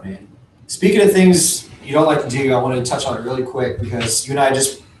stuff, man. Speaking of things you don't like to do, I want to touch on it really quick because you and I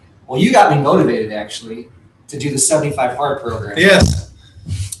you got me motivated actually to do the 75 Hard program. Yes.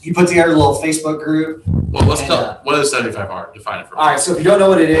 You put together a little Facebook group. Well, let's tell. What is 75 hard? Define it for us. All right, so if you don't know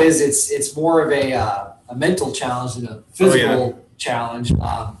what it is, it's more of a mental challenge than a physical challenge.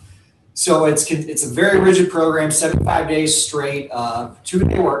 So it's a very rigid program, 75 days straight,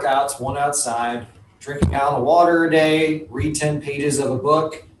 2-day workouts, one outside, drinking a gallon of water a day, read 10 pages of a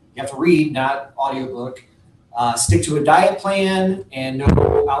book. You have to read, not audiobook. Stick to a diet plan and no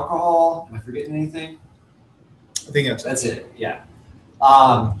alcohol. Am I forgetting anything? I think That's it. Yeah.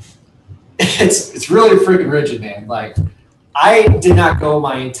 It's really freaking rigid, man. Like, I did not go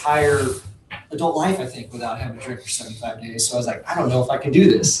my entire adult life, I think, without having a drink for 75 days. So I was like, I don't know if I can do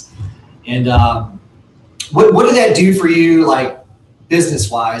this. And what did that do for you, like,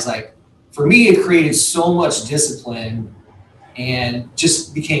 business-wise? Like, for me, it created so much discipline and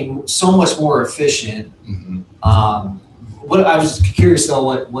just became so much more efficient. Mm-hmm. I was curious, though,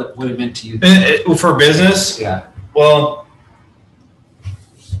 what it meant to you. For business, Yeah. well,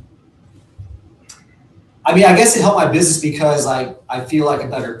 I mean, I guess it helped my business because I feel like a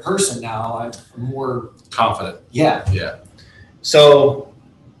better person now. I'm more Confident. Yeah. Yeah. so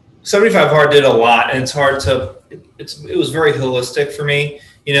 75 Hard did a lot, and it's hard to. It was very holistic for me.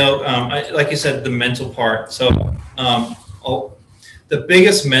 You know, like you said, the mental part. So, the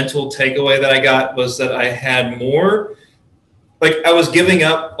biggest mental takeaway that I got was that I had more like I was giving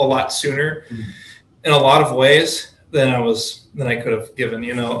up a lot sooner in a lot of ways than I could have given,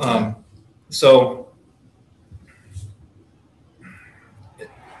 you know. So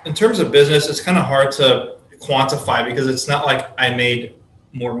in terms of business, it's kind of hard to quantify because it's not like I made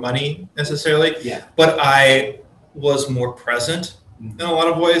more money necessarily, but I was more present in a lot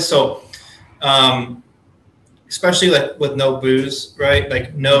of ways. So especially like with no booze, right?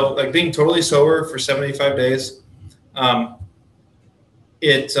 Like being totally sober for 75 days.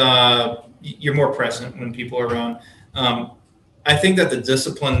 You're more present when people are around. I think that the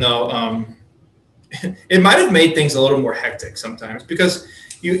discipline though, it might have made things a little more hectic sometimes because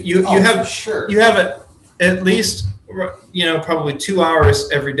you have at least, you know, probably 2 hours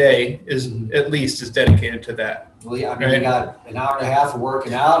every day is dedicated to that. Well, yeah, I mean, you got an hour and a half of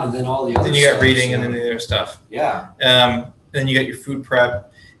working out, and then all the other. Then you got reading, and then the other stuff. Yeah. Then you got your food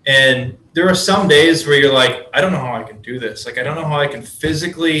prep, and there are some days where you're like, I don't know how I can do this. Like, I don't know how I can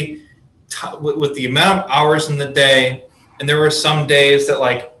physically, with the amount of hours in the day. And there were some days that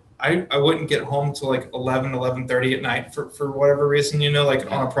like I wouldn't get home till like 11:30 at night for whatever reason, you know,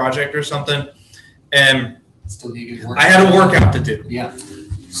 like on a project or something, and still need to I had a workout to do. Yeah.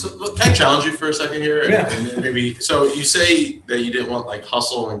 So can I challenge you for a second here? Yeah. And maybe, so you say that you didn't want like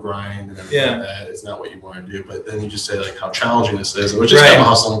hustle and grind and everything like that. It's not what you want to do, but then you just say like how challenging this is, which is kind of a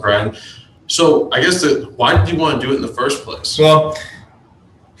hustle and grind. So I guess why did you want to do it in the first place? Well,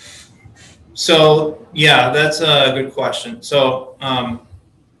 so yeah, that's a good question. So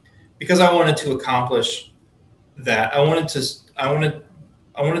because I wanted to accomplish that, I wanted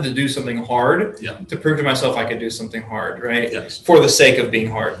to do something hard to prove to myself I could do something hard, right? Yes. For the sake of being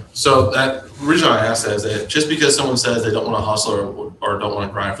hard. So that reason I asked that is that just because someone says they don't want to hustle or don't want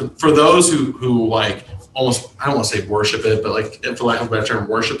to grind, for those who like almost, I don't want to say worship it, but like, for lack of a better term,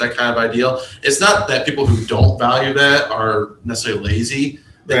 worship that kind of ideal. It's not that people who don't value that are necessarily lazy.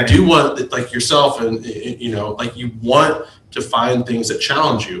 They do want, like yourself, and you know, like you want to find things that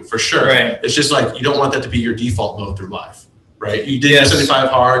challenge you for sure. Right. It's just like you don't want that to be your default mode through life. Right, you did 75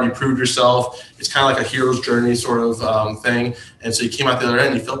 hard. You proved yourself. It's kind of like a hero's journey sort of thing, and so you came out the other end.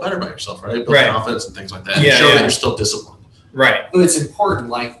 And you feel better about yourself, right? Build confidence and things like that. And show that you're still disciplined. Right. But it's important,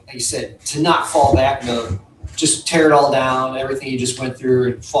 like you said, to not fall back into just tear it all down, everything you just went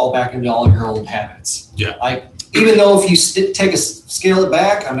through, and fall back into all your old habits. Yeah. Like even though if you scale it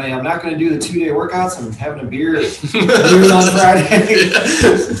back, I mean, I'm not going to do the 2-day workouts. I'm having a beer on Friday.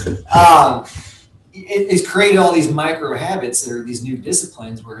 It's created all these micro habits that are these new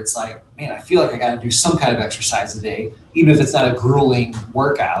disciplines where it's like, man, I feel like I got to do some kind of exercise a day, even if it's not a grueling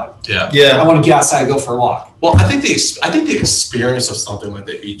workout. Yeah. I want to get outside and go for a walk. Well, I think the experience of something like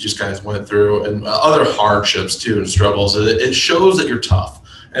that you just guys went through, and other hardships too and struggles, it shows that you're tough.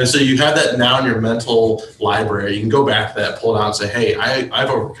 And so you have that now in your mental library. You can go back to that, pull it out, and say, hey, I've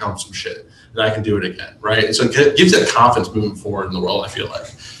overcome some shit, and I can do it again, right? And so it gives that confidence moving forward in the world, I feel like.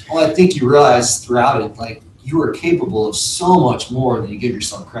 Well, I think you realize throughout it, like you are capable of so much more than you give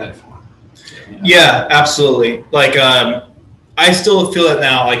yourself credit for. You know? Yeah, absolutely. Like I still feel it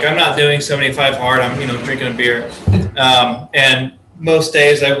now. Like I'm not doing 75 hard. I'm drinking a beer, and most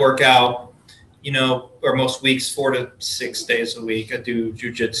days I work out. Or most weeks 4 to 6 days a week. I do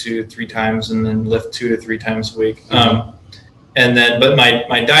jujitsu 3 times and then lift 2 to 3 times a week. But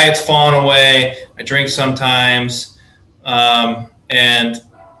my diet's fallen away. I drink sometimes, and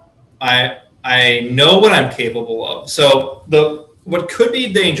I know what I'm capable of. So what could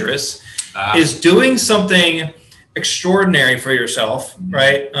be dangerous is doing something extraordinary for yourself,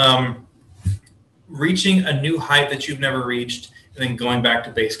 right? Reaching a new height that you've never reached, and then going back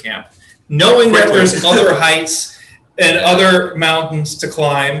to base camp, knowing that there's other heights and other mountains to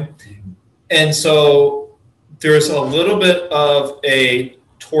climb. And so there's a little bit of a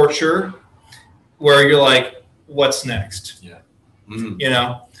torture where you're like, what's next? Yeah.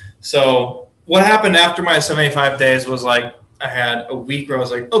 So what happened after my 75 days was like, I had a week where I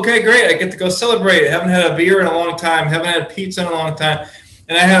was like, okay, great. I get to go celebrate. I haven't had a beer in a long time. Haven't had pizza in a long time.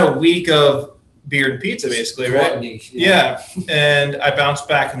 And I had a week of beer and pizza basically, right? Yeah. And I bounced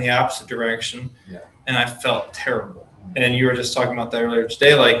back in the opposite direction, and I felt terrible. And you were just talking about that earlier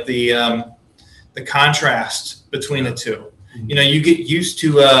today, like the contrast between the two. You get used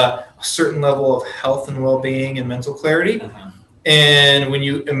to a certain level of health and well-being and mental clarity. And when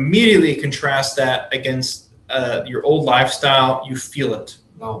you immediately contrast that against your old lifestyle, you feel it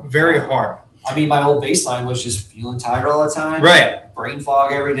very hard. I mean, my old baseline was just feeling tired all the time. Right. Brain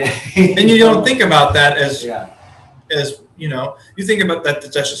fog every day. And you don't think about that as you think about that,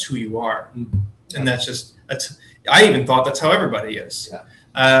 that's just who you are. And I even thought that's how everybody is.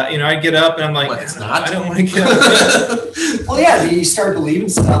 I get up and I'm like, But it's not. I don't want to get up. Well, yeah, you start believing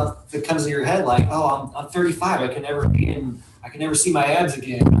stuff that comes in your head, like, oh, I'm 35. I can never see my abs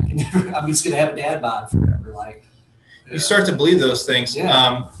again. I'm just gonna have a dad bod forever. Like, You start to believe those things,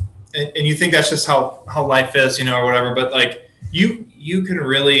 Yeah. and you think that's just how life is, or whatever. But like you can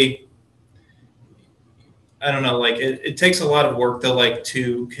really, I don't know, like it takes a lot of work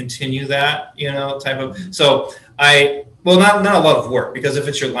to continue that, type of. So not a lot of work, because if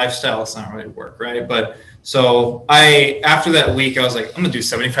it's your lifestyle, it's not really work, right? But so after that week, I was like, I'm gonna do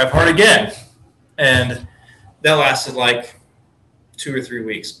 75 hard again, and that lasted like 2 or 3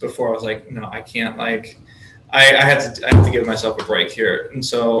 weeks before I was like, no, I can't. Like, I have to give myself a break here, and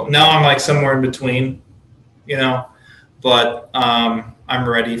so now I'm like somewhere in between, but I'm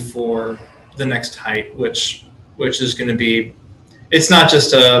ready for the next height, which is going to be. It's not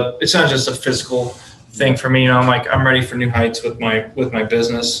just a physical thing for me. I'm ready for new heights with my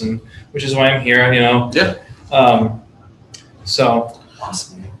business, and which is why I'm here. Yeah. So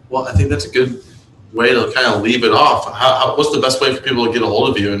awesome. Well, I think that's a good way to kind of leave it off. What's the best way for people to get a hold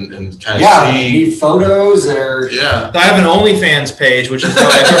of you and kind of see? Need photos or Yeah. I have an OnlyFans page, which is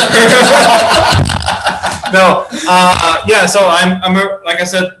why no. Yeah. So I'm like I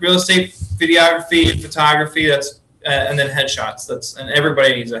said, real estate, videography, photography. That's and then headshots. And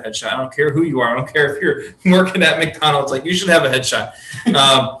everybody needs a headshot. I don't care who you are. I don't care if you're working at McDonald's. Like, you should have a headshot.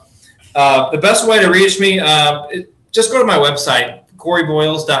 The best way to reach me, just go to my website,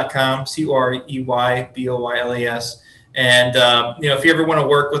 CoreyBoyles.com, CoreyBoyles. And, if you ever want to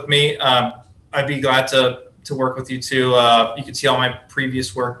work with me, I'd be glad to work with you too. You can see all my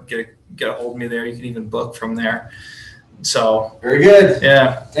previous work, get a hold of me there. You can even book from there. So very good.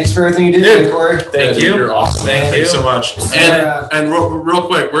 Yeah. Thanks for everything you did, Corey. Thank you. You're awesome. Thank you so much. And real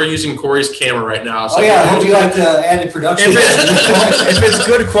quick, we're using Corey's camera right now. So I hope you like the added production. If it's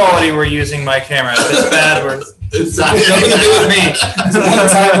good quality, we're using my camera. If it's bad, it's nothing to do with me. It's one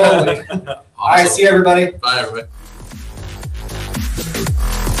time only. All right, see you, everybody. Bye, everybody.